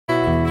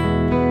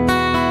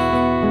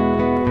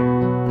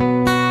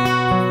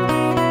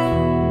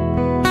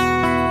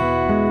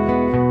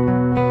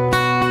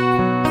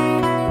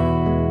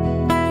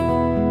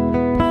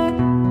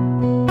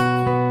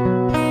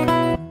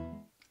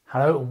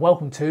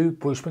welcome to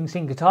Bruce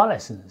Springsteen Guitar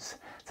Lessons.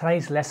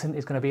 Today's lesson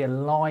is going to be a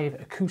live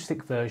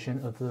acoustic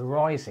version of The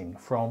Rising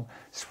from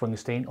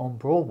Springsteen on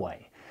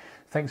Broadway.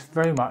 Thanks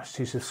very much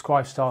to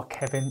subscribe star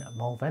Kevin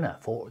Mulvenna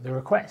for the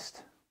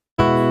request.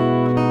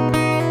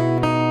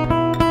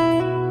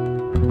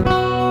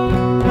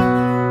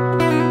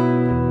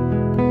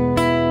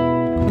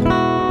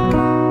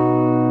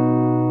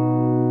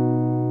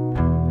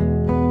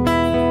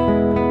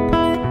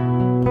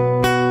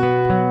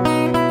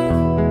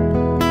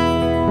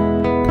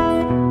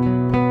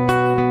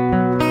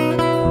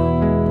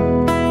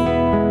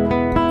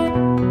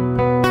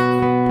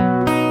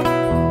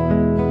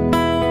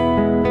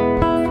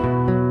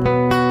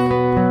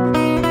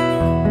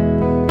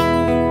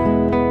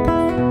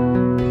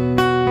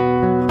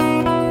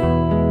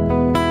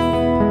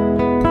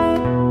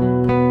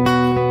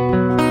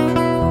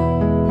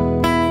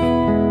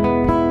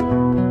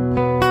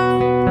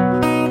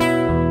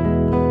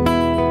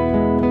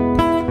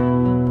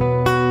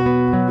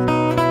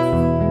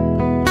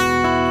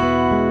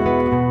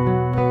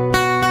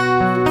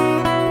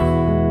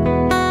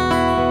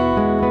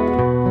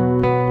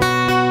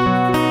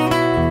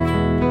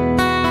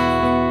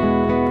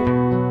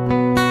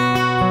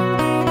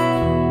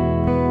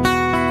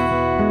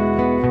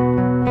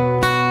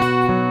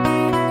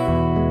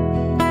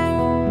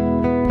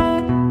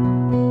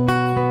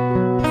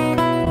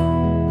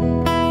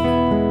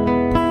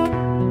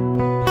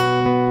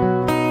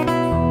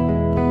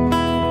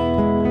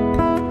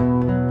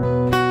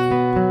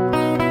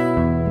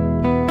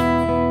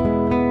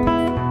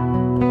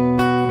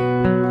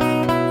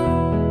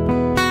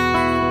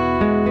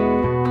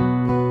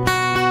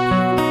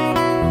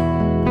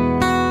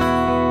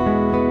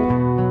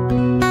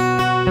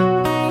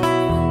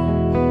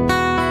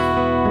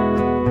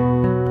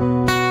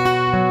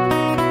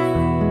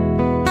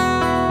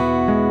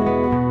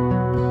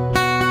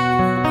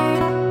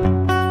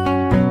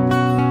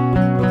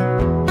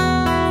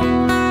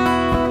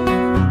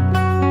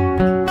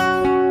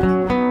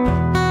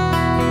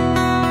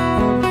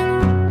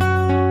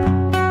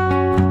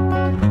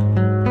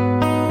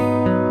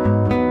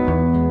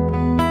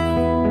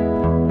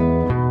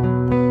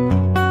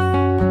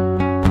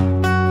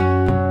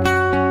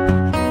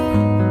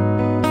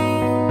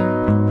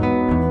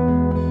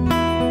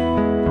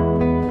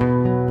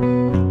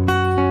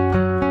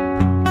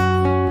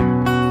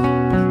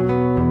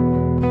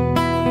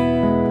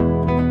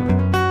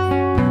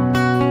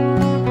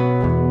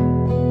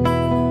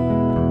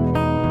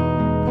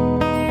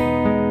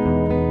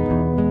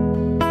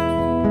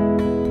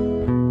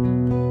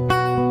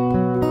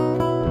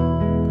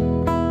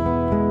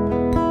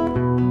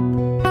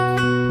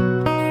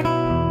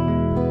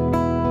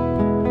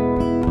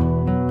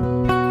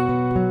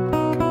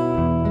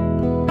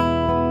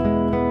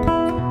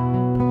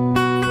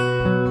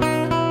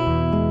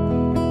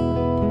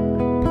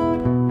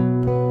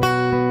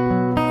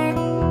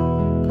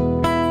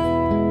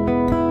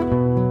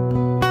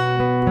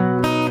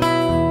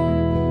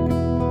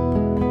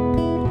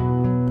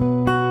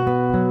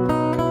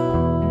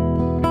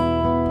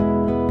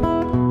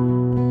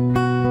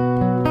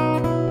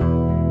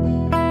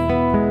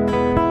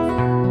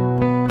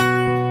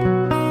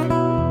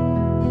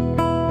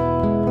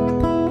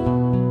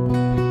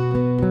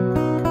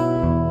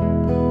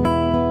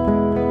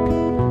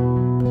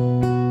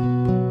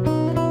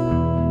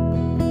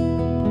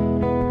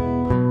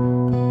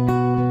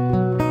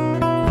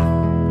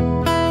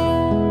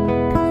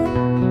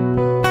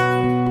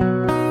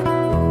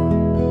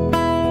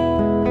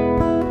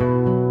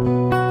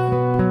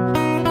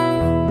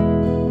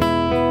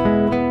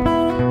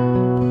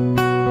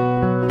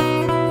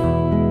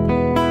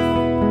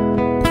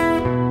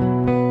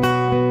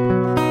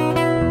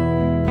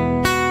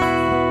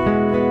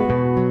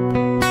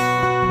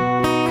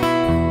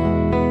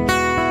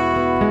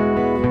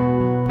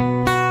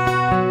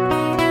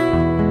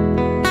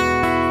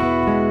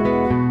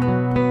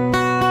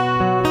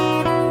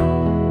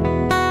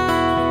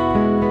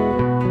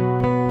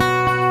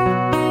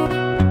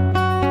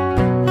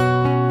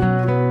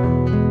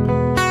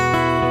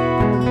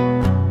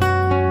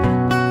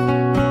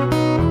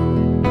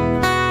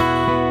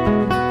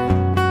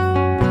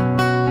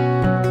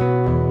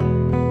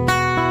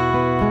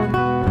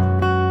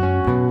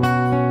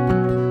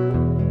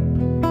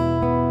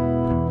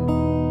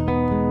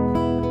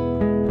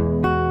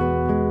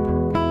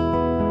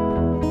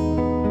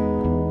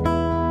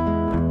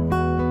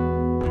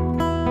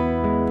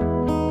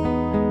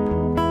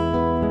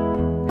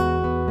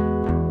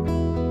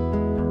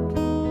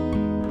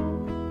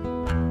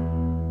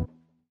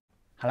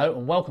 Hello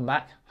and welcome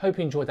back. Hope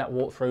you enjoyed that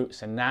walkthrough.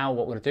 So now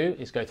what we're going to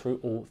do is go through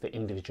all the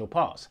individual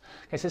parts.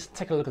 Okay, so let's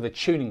take a look at the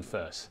tuning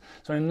first.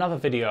 So in another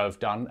video I've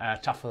done,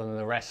 Tougher Than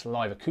the Rest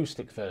live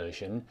acoustic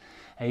version,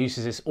 it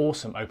uses this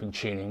awesome open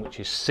tuning which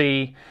is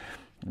C,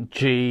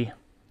 G,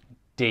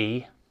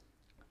 D,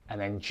 and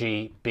then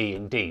G, B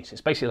and D. So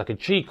it's basically like a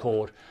G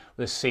chord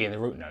with a C in the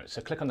root note.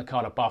 So click on the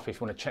card above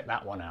if you want to check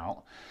that one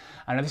out.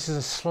 And this is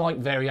a slight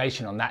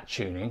variation on that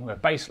tuning, where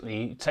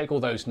basically you take all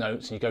those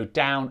notes and you go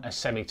down a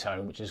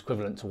semitone, which is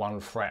equivalent to 1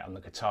 fret on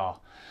the guitar.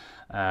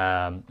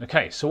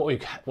 Okay, so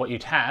what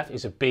you'd have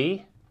is a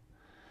B,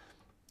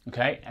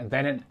 okay, and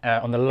then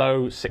on the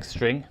low 6th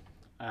string,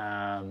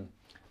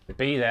 the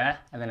B there,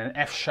 and then an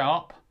F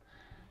sharp,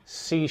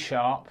 C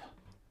sharp,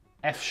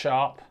 F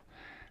sharp,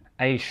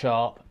 A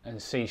sharp, and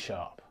C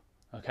sharp.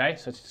 Okay,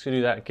 so just going to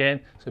do that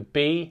again. So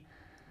B,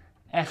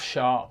 F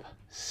sharp,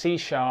 C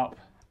sharp,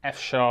 F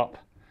sharp,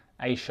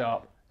 A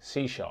sharp,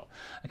 C sharp.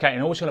 Okay,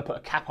 and also going to put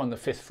a cap on the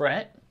 5th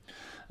fret.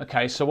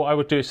 Okay, so what I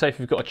would do is say if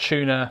you've got a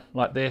tuner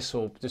like this,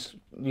 or just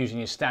using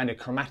your standard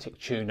chromatic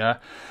tuner,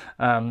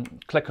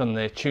 click on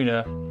the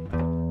tuner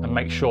and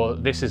make sure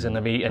that this is going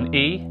to be an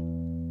E,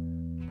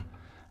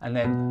 and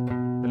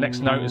then the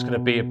next note is going to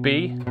be a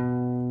B.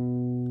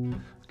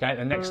 Okay,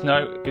 the next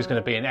note is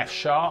going to be an F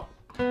sharp.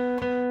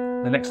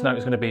 The next note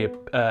is going to be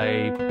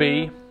a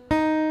B.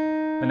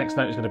 The next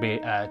note is going to be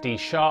a D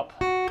sharp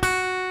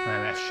and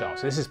an F sharp.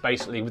 So this is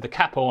basically, with the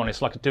capo on,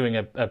 it's like doing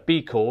a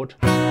B chord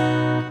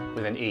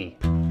with an E.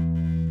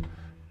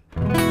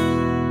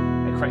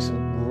 It creates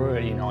some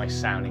really nice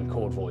sounding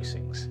chord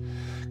voicings.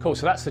 Cool,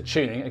 so that's the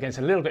tuning. Again, it's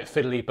a little bit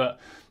fiddly, but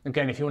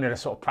again, if you wanted to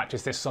sort of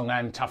practice this song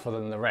and Tougher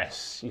Than the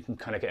Rest, you can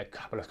kind of get a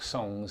couple of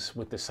songs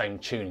with the same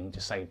tuning,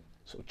 just say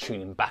sort of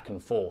tuning back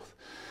and forth.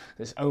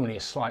 There's only a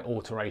slight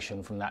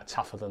alteration from that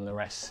Tougher Than the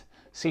Rest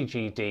C,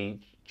 G,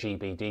 D, G,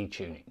 B, D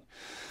tuning.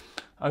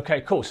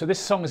 Okay, cool. So this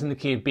song is in the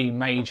key of B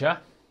major.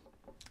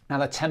 Now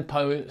the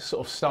tempo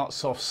sort of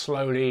starts off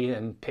slowly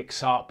and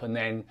picks up, and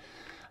then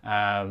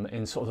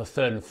in sort of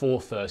the 3rd and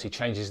 4th verse, he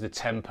changes the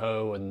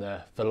tempo and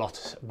the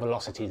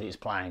velocity that he's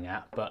playing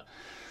at. But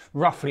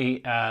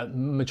roughly,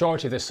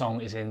 majority of the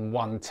song is in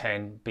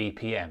 110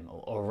 BPM,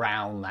 or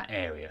around that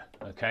area.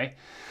 Okay,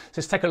 so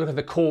let's take a look at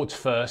the chords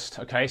first.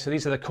 Okay, so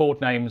these are the chord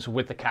names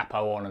with the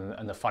capo on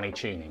and the funny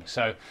tuning.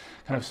 So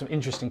kind of some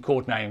interesting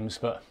chord names,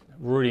 but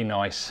really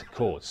nice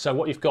chords. So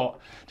what you've got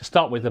to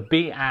start with, the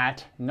B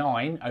add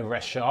 9 over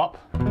F sharp.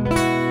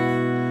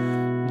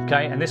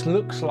 Okay, and this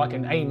looks like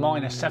an A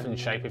minor 7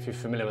 shape if you're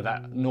familiar with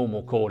that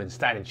normal chord in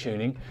standard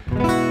tuning.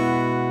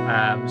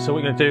 So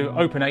we're going to do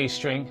open A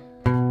string,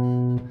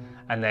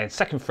 and then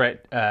 2nd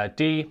fret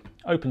D,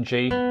 open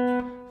G,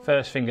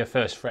 1st finger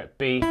 1st fret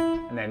B,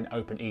 and then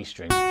open E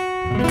string.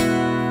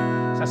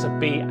 So that's a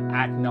B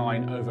add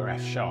 9 over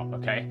F sharp.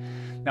 Okay,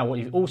 now what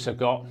you've also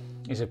got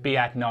is a B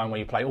add 9 where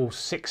you play all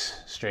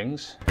 6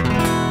 strings.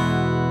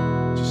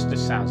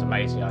 Just sounds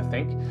amazing, I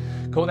think.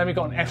 Cool, then we've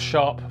got an F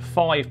sharp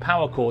 5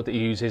 power chord that he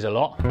uses a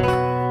lot,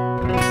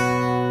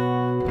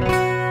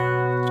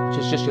 which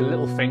is just your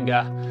little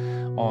finger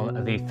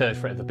on the 3rd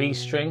fret of the B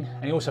string,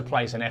 and he also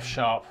plays an F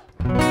sharp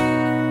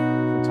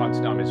from time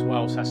to time as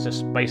well, so that's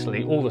just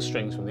basically all the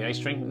strings from the A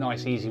string.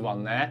 Nice easy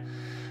one there.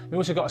 We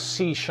also got a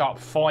C sharp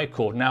 5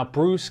 chord. Now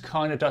Bruce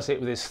kind of does it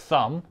with his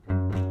thumb.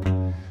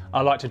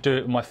 I like to do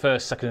it with my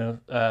 1st, 2nd,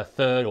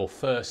 3rd, or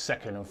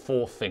 1st, 2nd and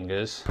 4th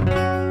fingers,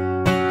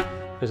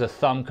 because a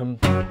thumb can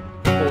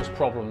cause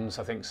problems,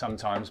 I think,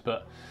 sometimes.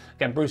 But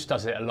again, Bruce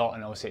does it a lot,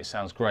 and obviously it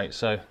sounds great.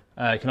 So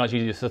you can either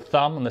use the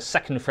thumb on the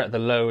 2nd fret of the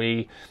low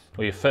E,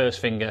 or your 1st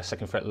finger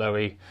 2nd fret low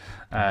E,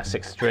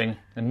 6th string,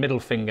 and middle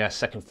finger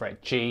 2nd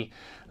fret G,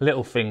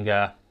 little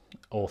finger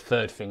or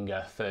 3rd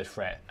finger 3rd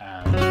fret.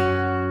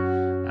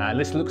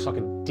 This looks like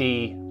a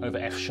D over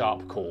F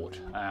sharp chord.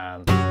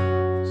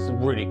 It's a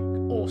really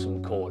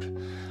awesome chord.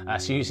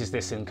 So he uses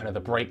this in kind of the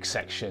break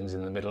sections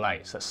in the middle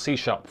 8. So that's C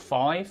sharp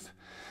 5.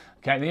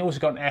 Okay, and then he also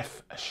got an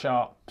F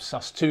sharp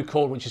sus2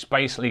 chord, which is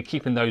basically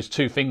keeping those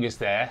 2 fingers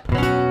there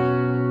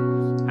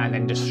and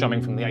then just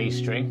strumming from the A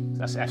string.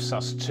 That's F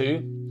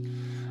sus2.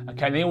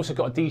 Okay, and then he also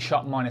got a D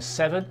sharp minus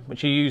 7,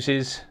 which he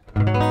uses,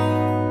 a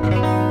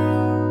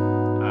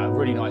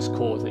really nice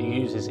chord that he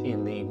uses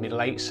in the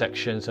middle 8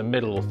 sections, and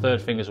middle or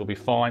 3rd fingers will be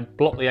fine.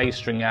 Block the A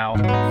string out.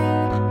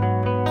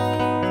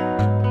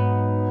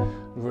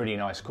 Really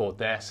nice chord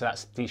there. So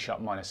that's D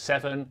sharp minus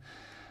 7.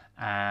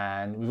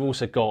 And we've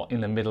also got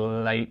in the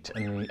middle 8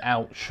 and the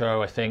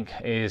outro, I think,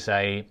 is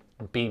a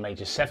B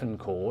major 7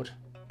 chord,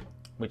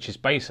 which is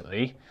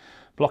basically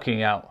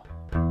blocking out.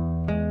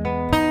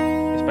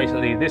 It's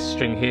basically this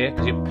string here,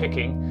 because you're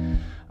picking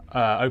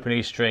open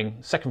E string,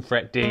 2nd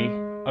fret D,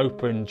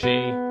 open G,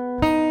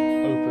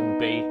 open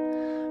B,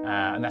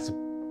 and that's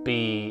a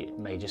B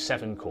major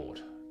 7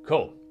 chord.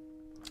 Cool.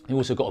 You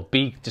also got a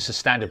B, just a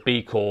standard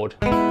B chord.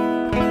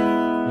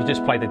 You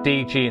just play the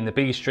D, G, and the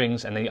B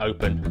strings, and then the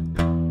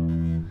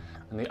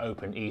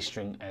open E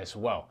string as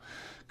well.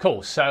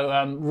 Cool.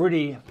 So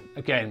really,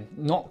 again,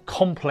 not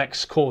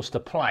complex chords to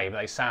play, but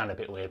they sound a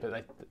bit weird. But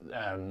they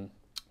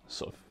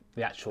sort of,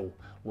 the actual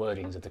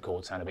wordings of the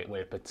chords sound a bit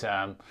weird. But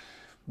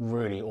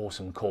really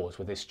awesome chords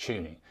with this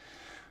tuning.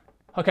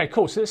 Okay,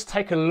 cool. So let's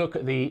take a look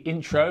at the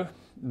intro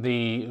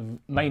the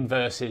main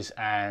verses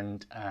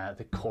and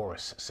the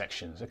chorus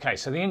sections. Okay,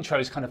 so the intro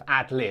is kind of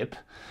ad lib,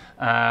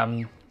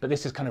 but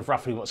this is kind of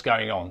roughly what's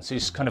going on. So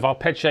it's kind of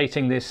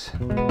arpeggiating this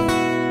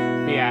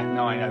B add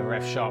 9 over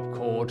F sharp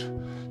chord.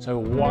 So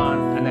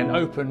 1, and then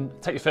open,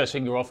 take your first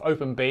finger off,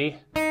 open B,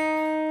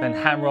 then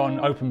hammer on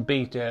open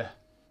B to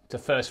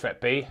first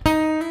fret B,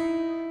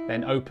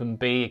 then open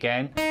B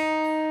again,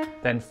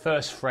 then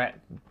first fret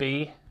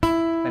B,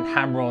 then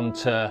hammer on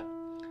to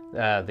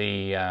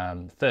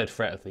the third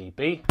fret of the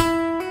B.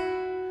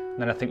 And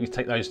then I think we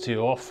take those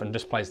two off and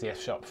just plays the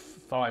F sharp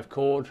 5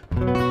 chord.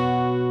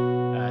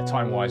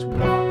 Time wise,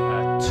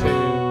 1, 2,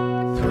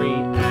 3,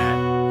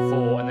 and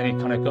 4, and then you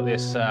kind of got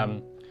this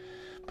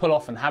pull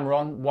off and hammer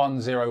on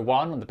 1, 0,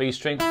 1 on the B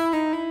string,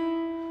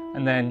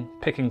 and then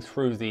picking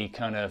through the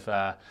kind of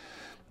the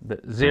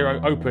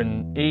 0,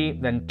 open E,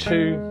 then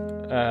 2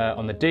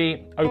 on the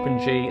D, open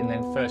G, and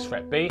then first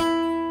fret B,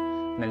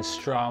 and then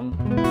strum,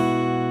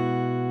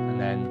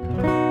 and then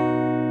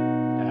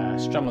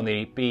strum on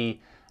the B,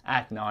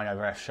 add 9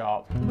 over F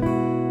sharp,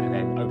 and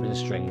then open the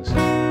strings,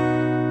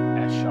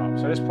 F sharp.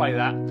 So let's play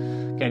that.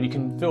 Again, you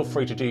can feel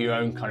free to do your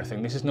own kind of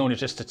thing. This is normally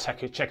just to check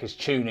his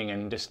tuning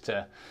and just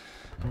to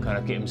kind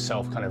of get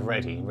himself kind of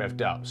ready,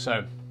 revved up.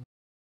 So.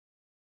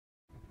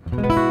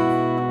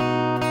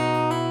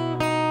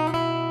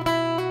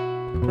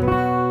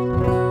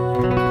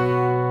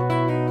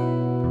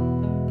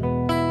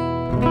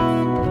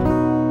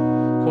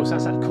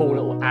 That's that cool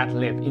little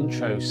ad-lib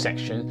intro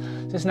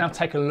section. Let's now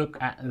take a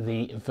look at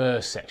the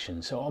verse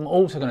section. So what I'm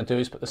also going to do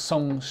is put the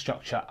song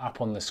structure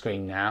up on the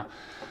screen now,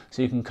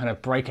 so you can kind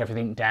of break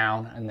everything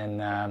down and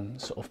then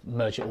sort of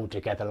merge it all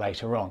together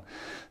later on.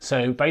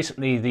 So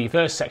basically the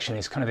verse section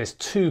is kind of this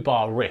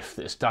 2-bar riff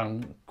that's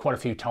done quite a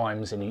few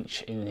times in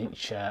each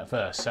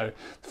verse. So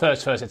the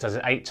first verse it does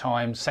it 8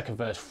 times, second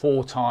verse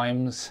 4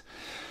 times,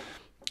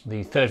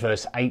 the third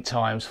verse 8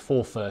 times,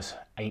 fourth verse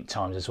 8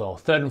 times as well.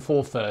 Third and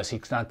fourth verse he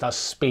does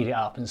speed it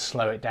up and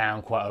slow it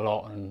down quite a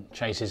lot and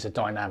changes the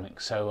dynamic.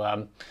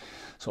 So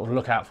sort of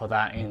look out for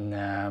that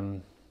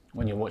in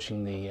when you're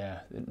watching the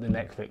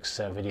Netflix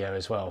video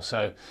as well.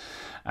 So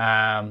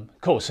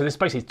cool. So this is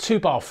basically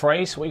 2-bar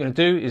phrase. What you're going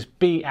to do is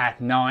B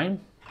add 9.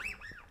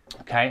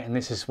 Okay, and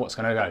this is what's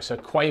going to go. So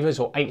quavers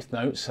or 8th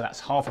notes. So that's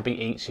half a beat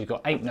each. So you've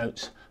got 8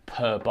 notes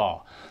per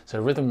bar.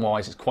 So rhythm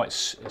wise it's quite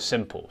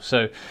simple.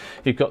 So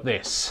you've got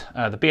this,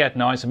 the B add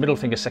 9, so middle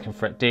finger second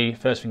fret D,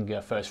 first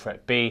finger first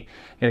fret B.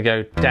 You're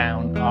going to go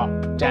down,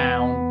 up,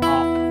 down,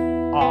 up,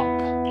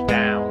 up,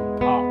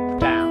 down, up,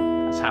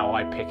 down. That's how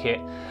I pick it.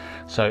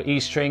 So E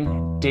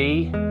string,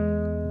 D,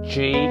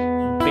 G,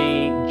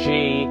 B,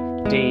 G,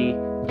 D,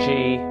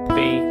 G,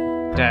 B,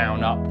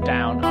 down, up,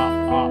 down,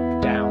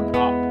 up, down,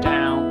 up,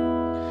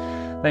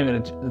 down. Then we're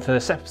going to, for the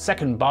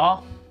second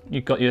bar,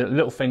 you've got your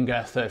little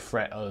finger, third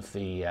fret of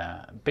the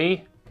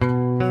B. So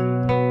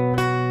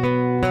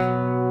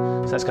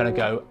that's going to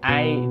go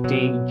A,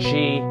 D,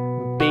 G,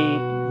 B,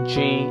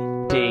 G,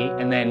 D,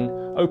 and then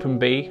open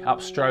B,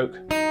 upstroke,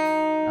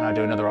 and I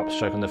do another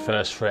upstroke on the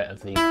first fret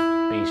of the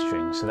B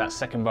string. So that's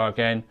second bar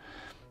again,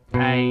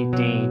 A,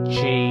 D,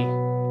 G,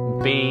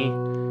 B,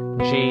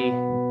 G,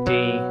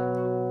 D,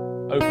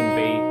 open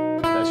B,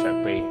 first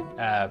fret B.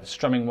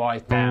 Strumming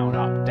wise, down,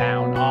 up,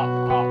 down,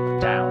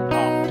 up, down,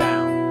 up,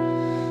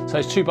 down. So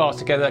those 2 bars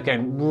together,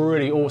 again,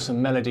 really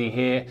awesome melody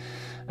here,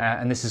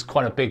 and this is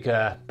quite a big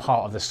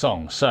part of the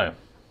song. So,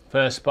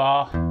 first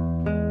bar.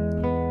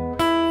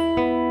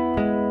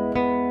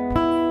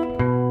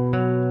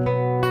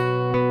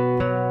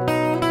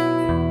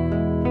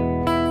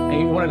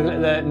 And you want to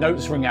let the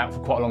notes ring out for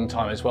quite a long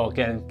time as well.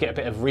 Again, get a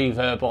bit of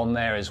reverb on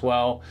there as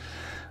well.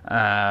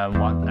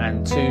 1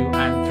 and 2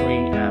 and 3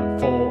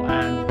 and 4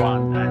 and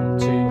 1 and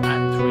 2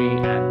 and 3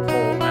 and 4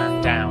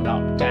 and down,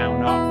 up,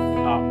 down,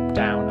 up,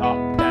 down,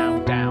 up,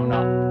 down, down,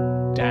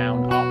 up,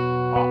 down,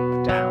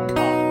 up, down,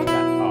 up,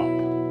 down,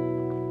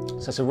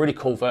 up. So it's a really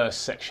cool verse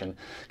section.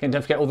 Again,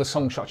 don't forget all the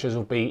song structures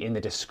will be in the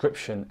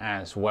description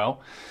as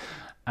well.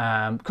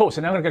 Cool,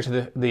 so now I'm going to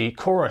go to the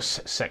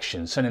chorus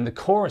section. So in the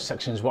chorus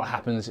section is what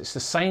happens, it's the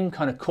same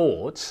kind of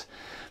chords,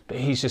 but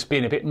he's just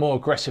being a bit more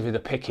aggressive with the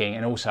picking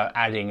and also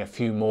adding a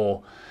few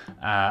more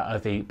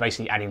of the,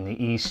 basically adding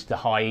the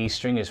high E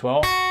string as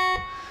well.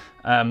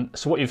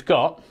 So what you've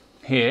got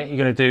here, you're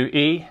going to do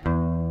E,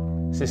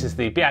 so this is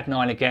the B add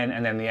 9 again,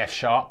 and then the F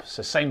sharp,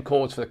 so same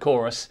chords for the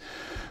chorus.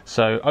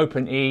 So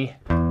open E,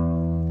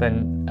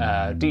 then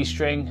D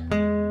string,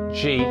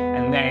 G,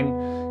 and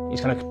then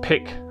he's going to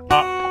pick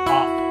up,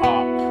 up,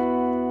 up.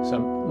 So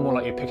more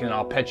like you're picking an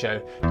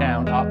arpeggio,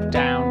 down, up,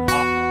 down,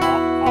 up,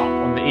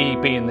 on the E,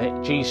 B and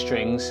the G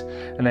strings,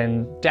 and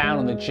then down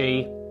on the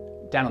G,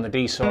 down on the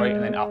D, sorry,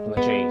 and then up on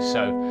the G.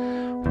 So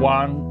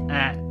 1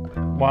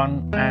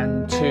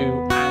 and 2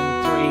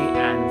 and 3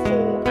 and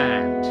 4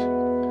 and.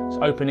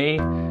 So open E,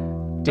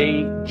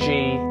 D, G,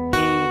 E,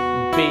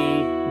 B,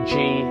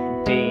 G,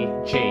 D,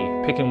 G.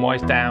 Picking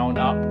wise, down,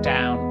 up,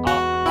 down,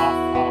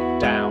 up,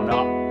 down,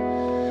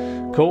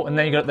 up. Cool, and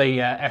then you got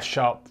the F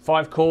sharp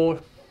 5 chord,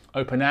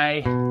 open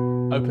A,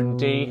 open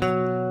D,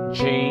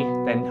 G,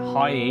 then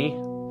high E,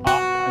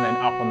 and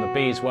then up on the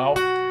B as well,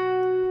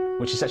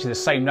 which is actually the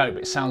same note,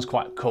 but it sounds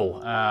quite cool.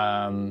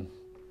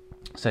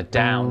 So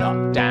down,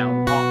 up,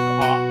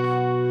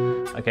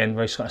 up. Again,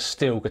 very kind of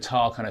steel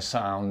guitar kind of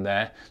sound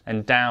there.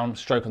 Then down,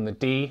 stroke on the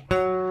D,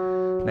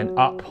 then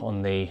up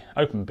on the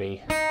open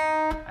B,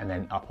 and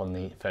then up on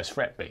the first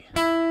fret B.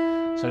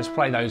 So let's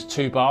play those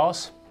 2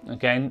 bars.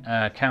 Again,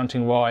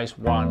 counting wise,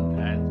 1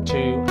 and 2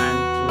 and 3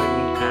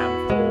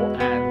 and 4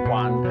 and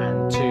 1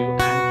 and 2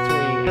 and 3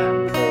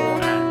 and 4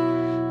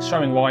 and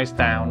strumming wise,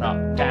 down, up,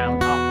 up,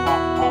 down,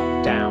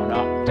 up, down,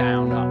 up,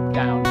 down,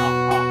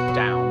 up,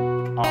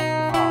 down, up.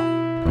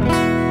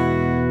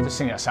 Just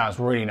think that sounds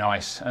really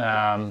nice.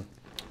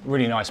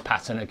 Really nice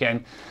pattern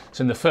again.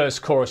 So in the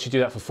first chorus you do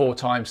that for 4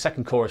 times,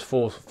 second chorus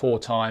four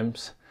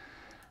times,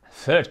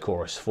 third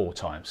chorus 4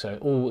 times. So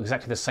all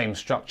exactly the same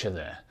structure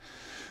there.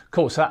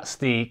 Cool, so that's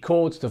the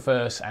chords, the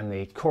verse and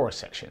the chorus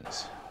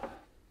sections.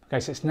 Okay,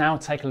 so let's now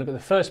take a look at the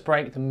first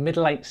break, the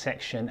middle 8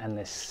 section and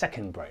the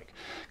second break.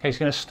 Okay, so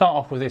going to start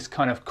off with this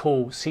kind of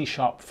cool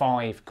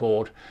C#5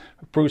 chord.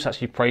 Bruce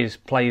actually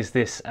plays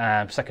this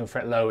 2nd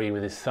fret low E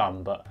with his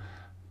thumb, but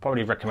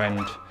probably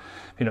recommend, if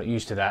you're not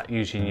used to that,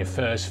 using your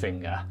first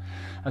finger.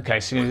 Okay,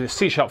 so you're going to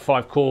do the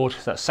C#5 chord,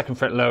 so that's 2nd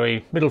fret low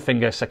E, middle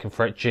finger, 2nd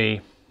fret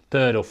G,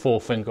 3rd or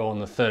 4th finger on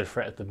the 3rd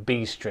fret of the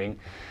B string.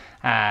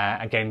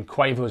 Again,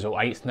 quavers or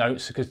 8th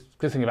notes. The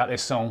good thing about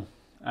this song,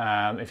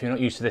 if you're not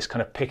used to this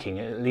kind of picking,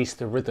 at least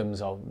the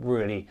rhythms are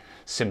really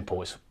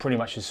simple. It's pretty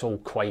much just all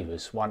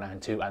quavers, 1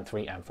 and 2 and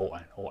 3 and 4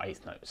 and or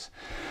 8th notes.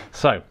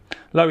 So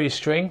low E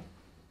string,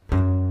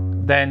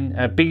 then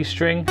a B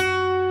string,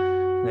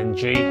 then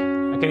G.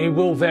 Again, you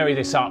will vary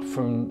this up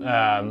from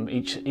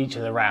each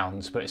of the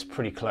rounds, but it's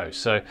pretty close.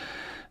 So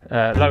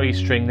low E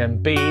string, then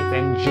B,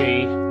 then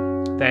G,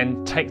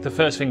 then take the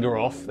first finger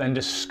off, then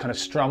just kind of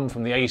strum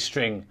from the A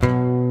string.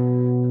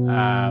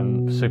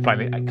 So we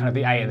play kind of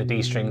the A and the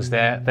D strings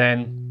there,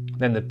 then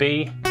the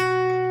B,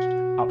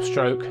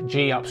 upstroke,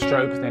 G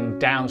upstroke, then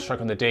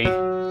downstroke on the D,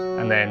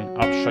 and then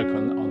upstroke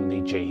on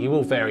the G. He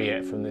will vary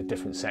it from the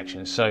different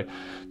sections. So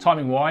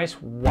timing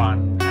wise,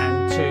 1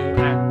 and 2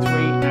 and 3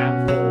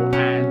 and 4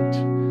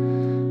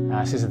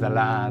 and this is the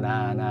la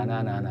na na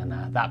na na na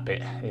na. That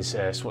bit is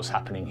what's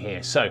happening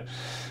here. So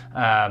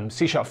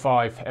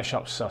C#5, F#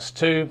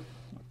 sus2,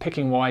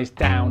 picking wise,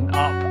 down,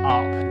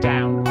 up,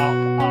 down,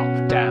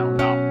 up,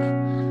 down, up,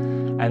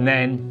 and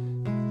then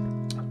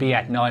B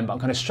add 9, but I'm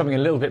kind of strumming a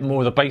little bit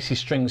more of the bassy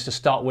strings to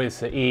start with,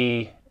 the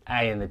E,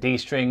 A and the D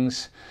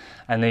strings,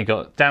 and then you've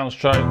got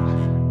downstroke,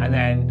 and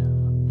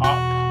then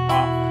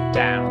up,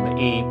 down on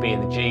the E, B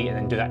and the G, and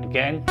then do that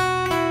again.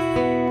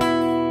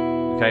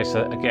 Okay,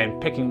 so again,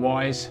 picking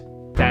wise,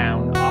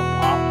 down,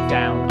 up,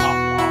 down,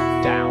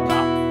 down,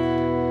 up,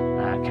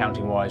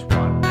 counting wise,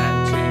 1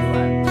 and 2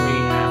 and 3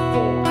 and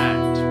 4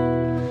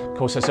 and. Of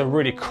course, it's a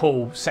really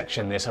cool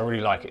section, this, I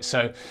really like it.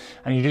 So,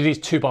 and you do these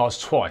 2 bars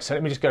twice. So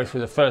let me just go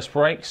through the first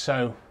break.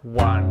 So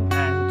 1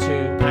 and 2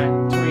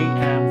 and 3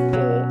 and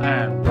 4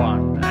 and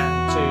 1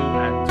 and 2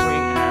 and 3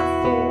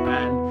 and 4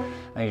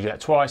 and you do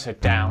that twice. So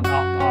down,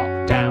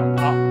 up, down,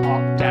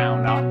 up,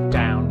 down, down, up,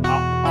 down,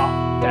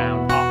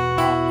 down,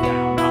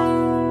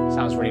 up.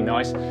 Sounds really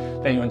nice.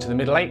 Then you're into the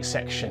middle 8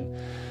 section.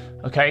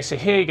 Okay, so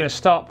here you're going to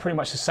start pretty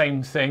much the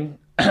same thing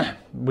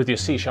with your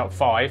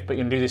C#5, but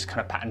you're going to do this kind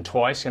of pattern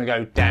twice. You're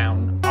going to go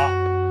down,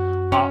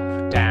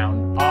 up,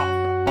 down,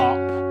 up,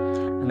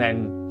 and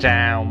then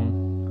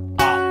down,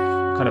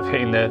 up, kind of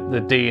hitting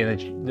the D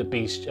and the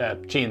B,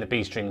 G and the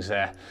B strings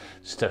there,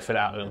 just to fill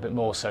out a little bit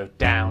more. So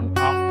down,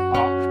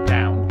 up,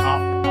 down,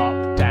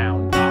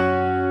 down, up.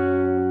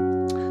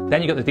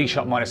 Then you've got the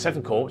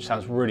D#-7 chord, which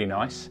sounds really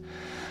nice.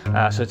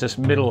 So it's just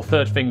middle or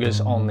 3rd fingers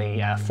on the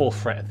 4th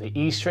fret of the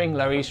E string,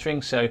 low E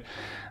string. So,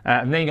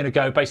 and then you're going to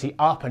go basically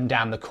up and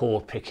down the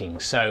chord picking.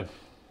 So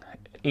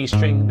E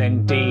string,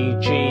 then D,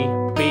 G,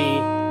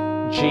 B,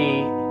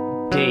 G,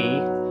 D,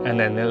 and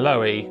then the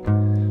low E,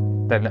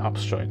 then the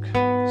upstroke.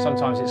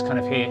 Sometimes it's kind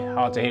of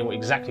hard to hear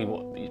exactly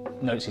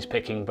what notes he's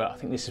picking, but I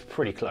think this is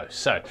pretty close.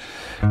 So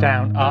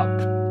down,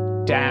 up,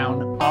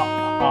 down,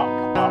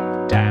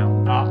 up,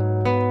 down, up.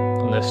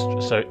 On this,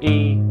 so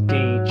E,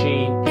 D,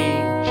 G, B,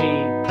 G,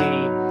 D,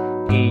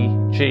 E,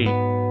 G,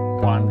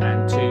 1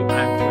 and 2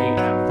 and 3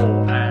 and 4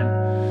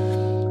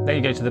 and. Then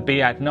you go to the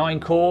B add 9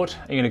 chord.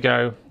 You're going to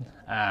go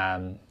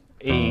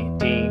E,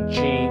 D,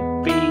 G,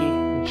 B,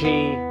 G,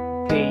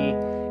 D,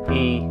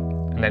 E,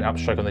 and then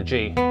upstroke on the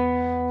G.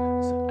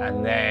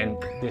 And then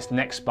this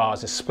next bar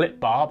is a split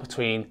bar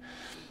between,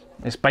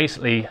 it's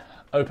basically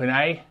open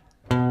A,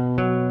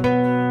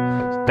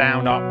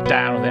 down, up,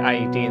 down on the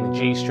A, D and the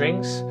G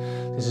strings.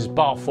 This is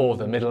bar 4 of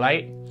the middle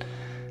 8.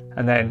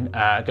 And then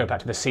go back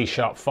to the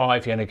C#5, you're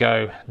going to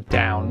go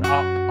down,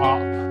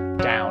 up,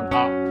 down,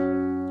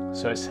 up.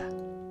 So it's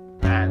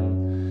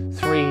and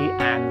 3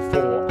 and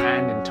 4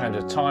 and in terms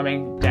of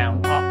timing,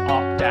 down,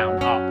 up,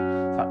 down,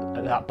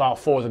 up. That bar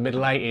 4 of the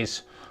middle 8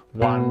 is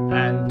 1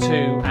 and 2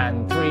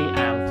 and 3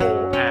 and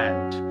 4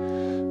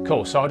 and.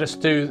 Cool, so I'll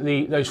just do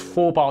those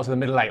 4 bars of the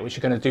middle 8, which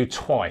you're going to do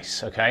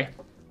twice, okay?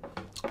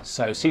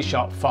 So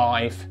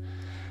C#5,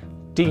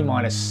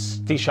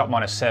 D sharp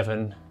minor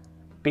 7,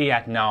 B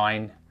add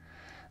 9,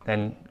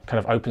 then kind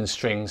of open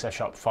strings, F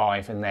sharp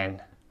 5, and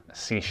then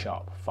C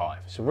sharp 5.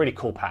 It's a really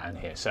cool pattern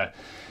here. So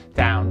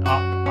down,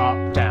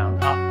 up,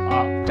 down,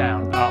 up,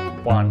 down,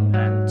 up, 1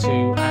 and 2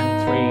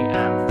 and 3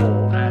 and 4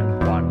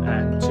 and 1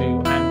 and 2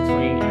 and 3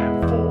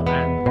 and 4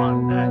 and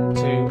 1 and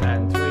 2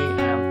 and 3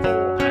 and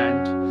 4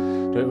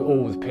 and do it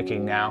all with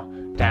picking now.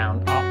 Down,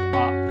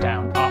 up,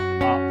 down, up,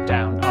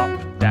 down,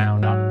 up,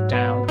 down, up,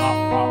 down,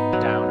 up,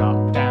 down,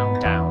 up, down,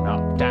 down,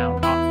 up,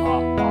 down,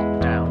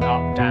 up, down,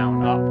 up,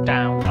 down, up,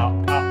 down,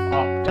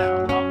 up,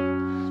 down,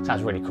 up.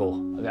 Sounds really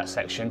cool, that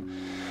section.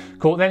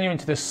 Cool, then you're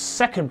into the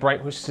second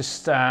break, which is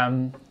just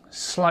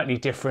slightly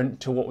different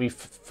to what we've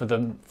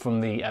from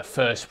the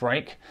first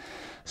break.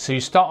 So you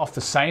start off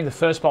the same, the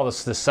first bar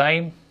is the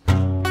same,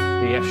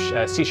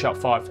 the C sharp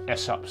 5, F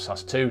sharp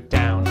 +2,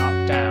 down,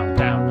 up, down,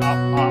 down,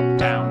 up,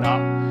 down,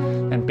 up.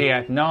 Then B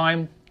add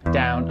 9,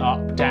 down,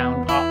 up,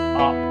 down,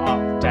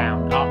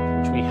 down, up,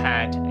 which we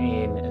had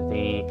in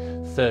the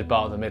third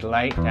bar of the middle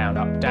 8, down,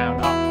 up, down,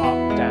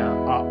 up,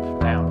 down,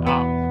 up, down,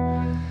 up.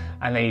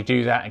 And then you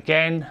do that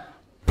again.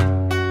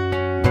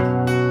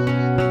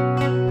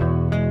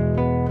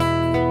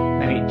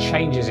 Then it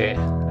changes it,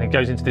 and it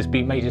goes into this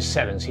B major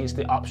 7. So here's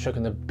the upstroke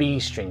and the B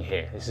string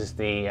here. This is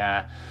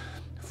the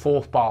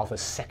fourth bar of the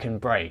second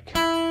break.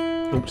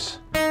 Oops.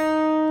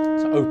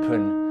 It's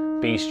open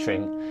B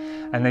string.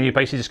 And then you're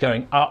basically just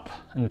going up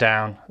and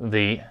down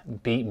the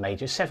B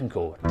major 7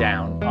 chord.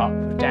 Down, up,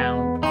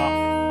 down,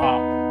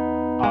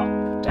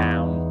 up,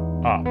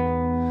 down, up.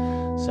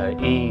 So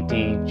E,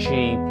 D,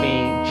 G, B,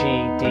 G,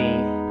 D,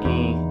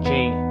 E,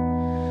 G.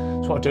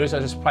 So what I'll do is I'll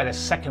just play the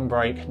second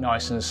break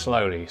nice and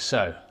slowly.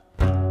 So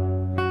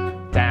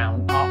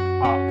down,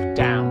 up,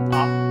 down,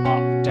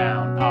 up,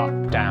 down, up,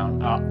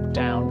 down, up,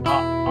 down,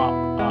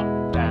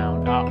 up,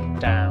 down, up,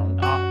 down,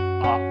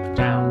 up,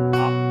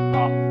 down,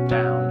 up,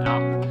 down,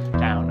 up,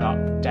 down,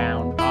 up,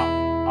 down,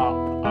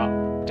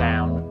 up,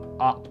 down,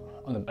 up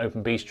on the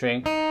open B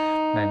string,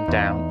 and then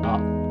down,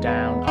 up,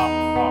 down,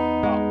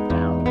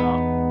 down,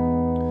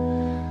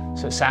 up.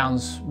 So it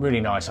sounds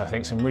really nice, I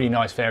think, some really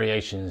nice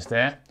variations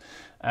there.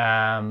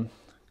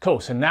 Cool,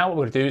 so now what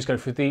we're going to do is go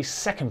through the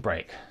second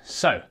break.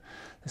 So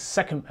the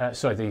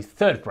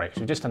third break.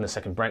 So we've just done the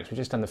second break, so we've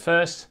just done the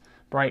first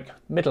break,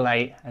 middle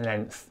 8, and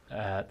then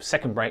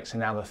second break. So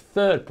now the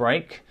third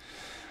break.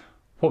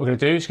 What we're going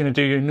to do is going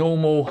to do your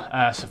normal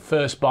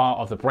first bar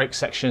of the break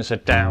section. So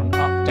down,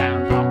 up,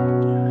 down,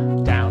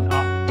 up, down,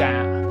 up,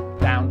 down,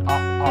 down,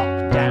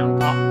 up,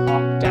 down,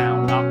 up,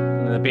 down, up,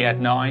 and then the B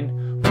add 9.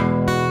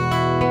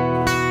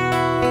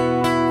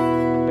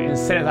 But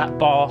instead of that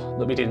bar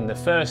that we did in the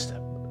first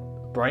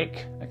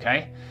break,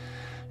 okay,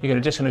 you're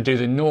just going to do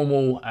the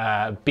normal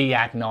B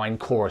add 9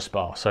 chorus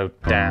bar. So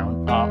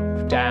down,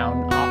 up,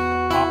 down,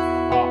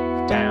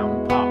 up,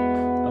 down, up,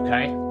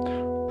 okay?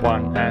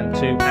 1 and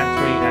 2 and 3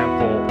 and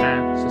 4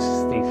 and so this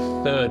is the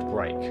third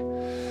break.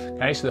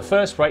 Okay, so the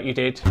first break you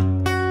did.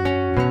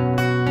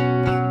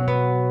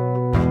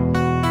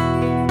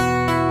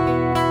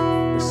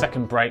 The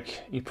second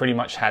break you pretty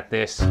much had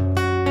this.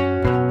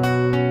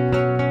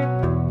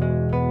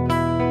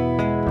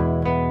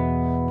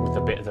 With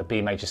a bit of the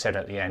B major 7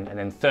 at the end, and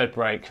then third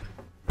break.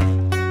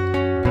 And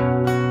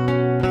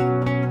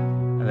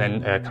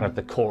then kind of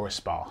the chorus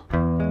bar.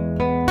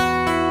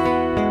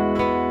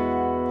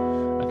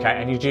 Okay,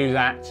 and you do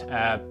that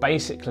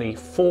basically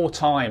 4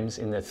 times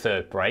in the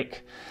third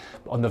break.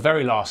 On the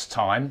very last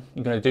time,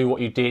 you're going to do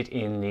what you did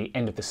in the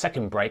end of the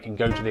second break and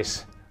go to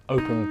this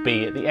open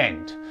B at the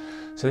end.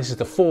 So this is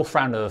the 4th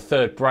round of the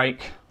third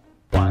break.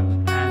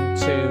 1 and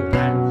 2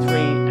 and 3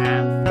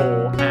 and 4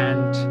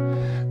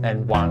 and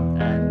then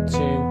 1 and 2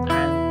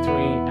 and 3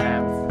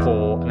 and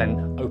 4 and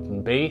then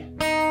open B.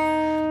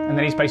 And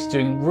then he's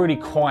basically doing really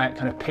quiet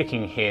kind of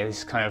picking here. This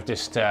is kind of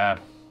just to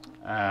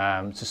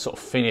sort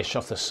of finish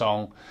off the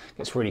song.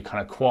 It's really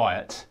kind of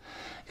quiet.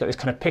 You've got this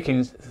kind of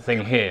picking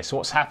thing here. So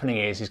what's happening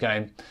is he's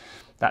going,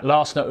 that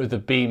last note of the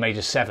B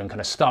major 7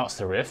 kind of starts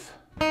the riff,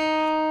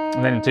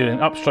 and then do an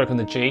upstroke on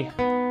the G,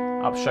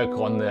 upstroke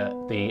on the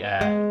D,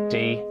 and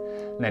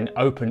then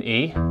open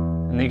E,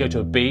 and then you go to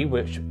a B,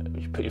 which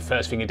you put your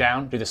first finger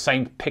down, do the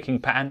same picking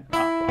pattern,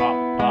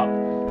 up,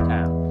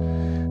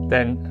 down.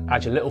 Then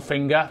add your little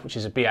finger, which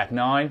is a B add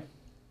 9,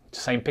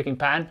 same picking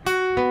pattern.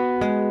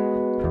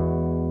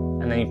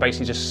 And then you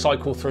basically just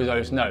cycle through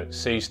those notes.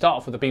 So you start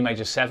off with the B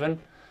major 7,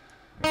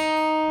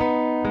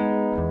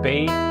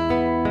 B, B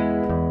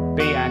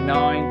add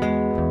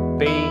 9,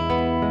 B,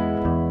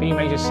 B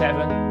major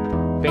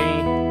 7, B,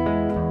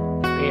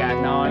 B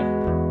add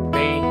 9, B,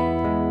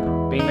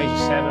 B major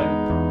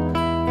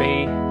 7,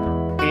 B,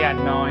 B add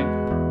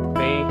 9,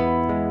 B,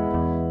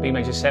 B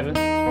major 7,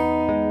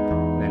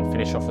 and then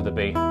finish off with the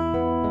B.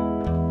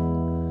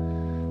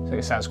 So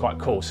it sounds quite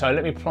cool. So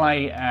let me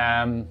play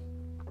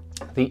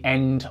the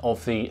end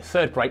of the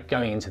third break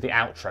going into the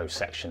outro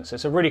section. So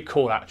it's a really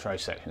cool outro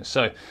section.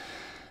 So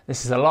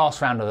this is the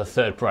last round of the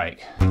third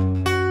break.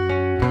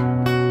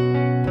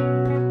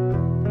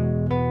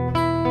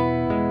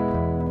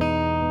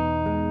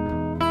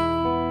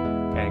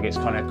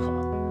 kind of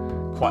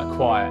quite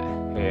quiet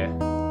here.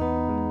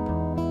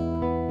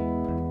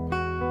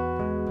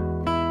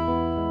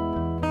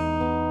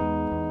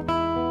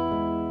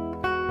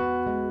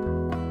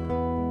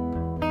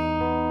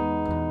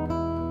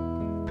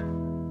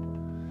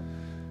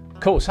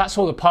 Cool, so that's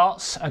all the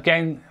parts.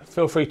 Again,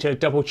 feel free to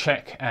double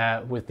check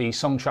with the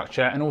song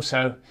structure, and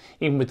also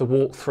even with the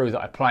walkthrough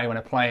that I play when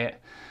I play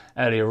it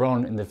earlier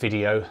on in the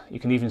video, you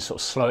can even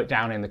sort of slow it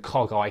down in the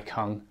cog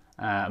icon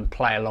and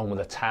play along with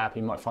a tab.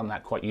 You might find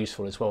that quite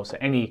useful as well. So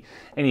any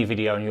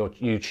video on your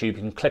YouTube, you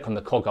can click on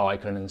the cog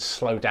icon and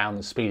slow down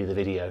the speed of the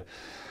video.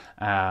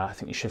 I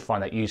think you should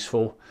find that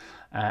useful.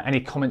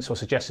 Any comments or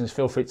suggestions,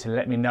 feel free to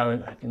let me know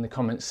in the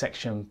comments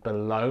section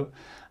below.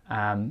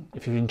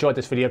 If you've enjoyed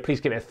this video, please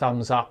give it a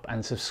thumbs up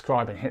and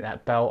subscribe and hit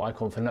that bell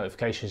icon for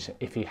notifications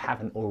if you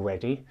haven't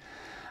already.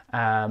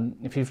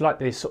 If you've liked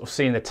this sort of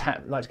seeing the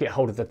tab, like to get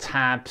hold of the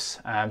tabs,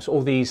 so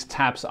all these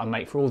tabs that I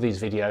make for all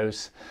these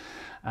videos,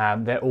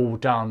 they're all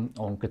done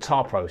on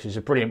Guitar Pro, which is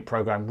a brilliant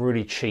program,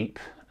 really cheap.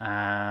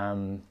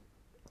 And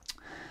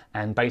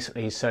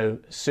basically, so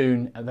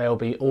soon they'll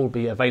all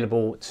be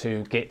available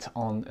to get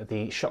on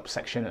the shop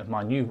section of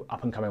my new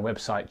up-and-coming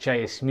website,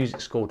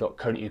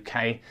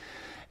 jsmusicschool.co.uk.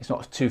 It's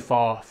not too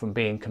far from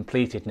being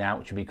completed now,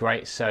 which would be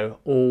great. So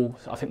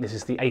I think this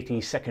is the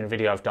 82nd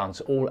video I've done.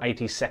 So all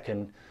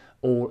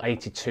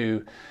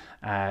 82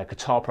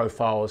 guitar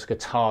profiles,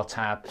 guitar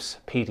tabs,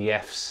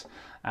 PDFs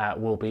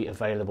will be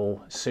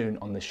available soon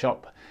on the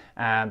shop.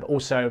 But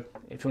also,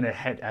 if you want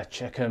to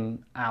check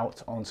them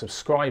out on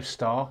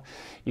Subscribestar,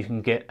 you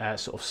can get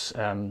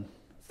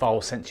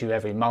files sent to you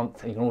every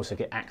month. You can also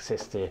get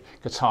access to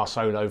guitar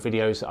solo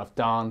videos that I've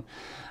done.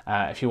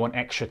 If you want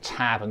extra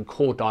tab and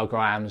chord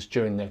diagrams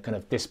during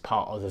the this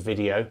part of the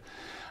video,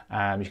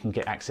 you can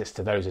get access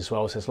to those as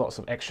well. So there's lots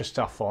of extra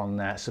stuff on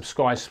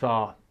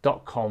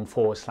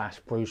subscribestar.com/Bruce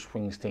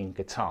Springsteen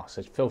guitar.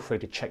 So feel free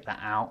to check that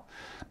out.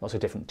 Lots of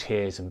different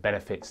tiers and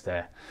benefits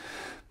there.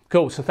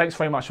 Cool, so thanks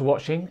very much for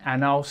watching,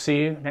 and I'll see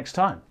you next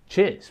time.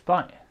 Cheers,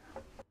 bye.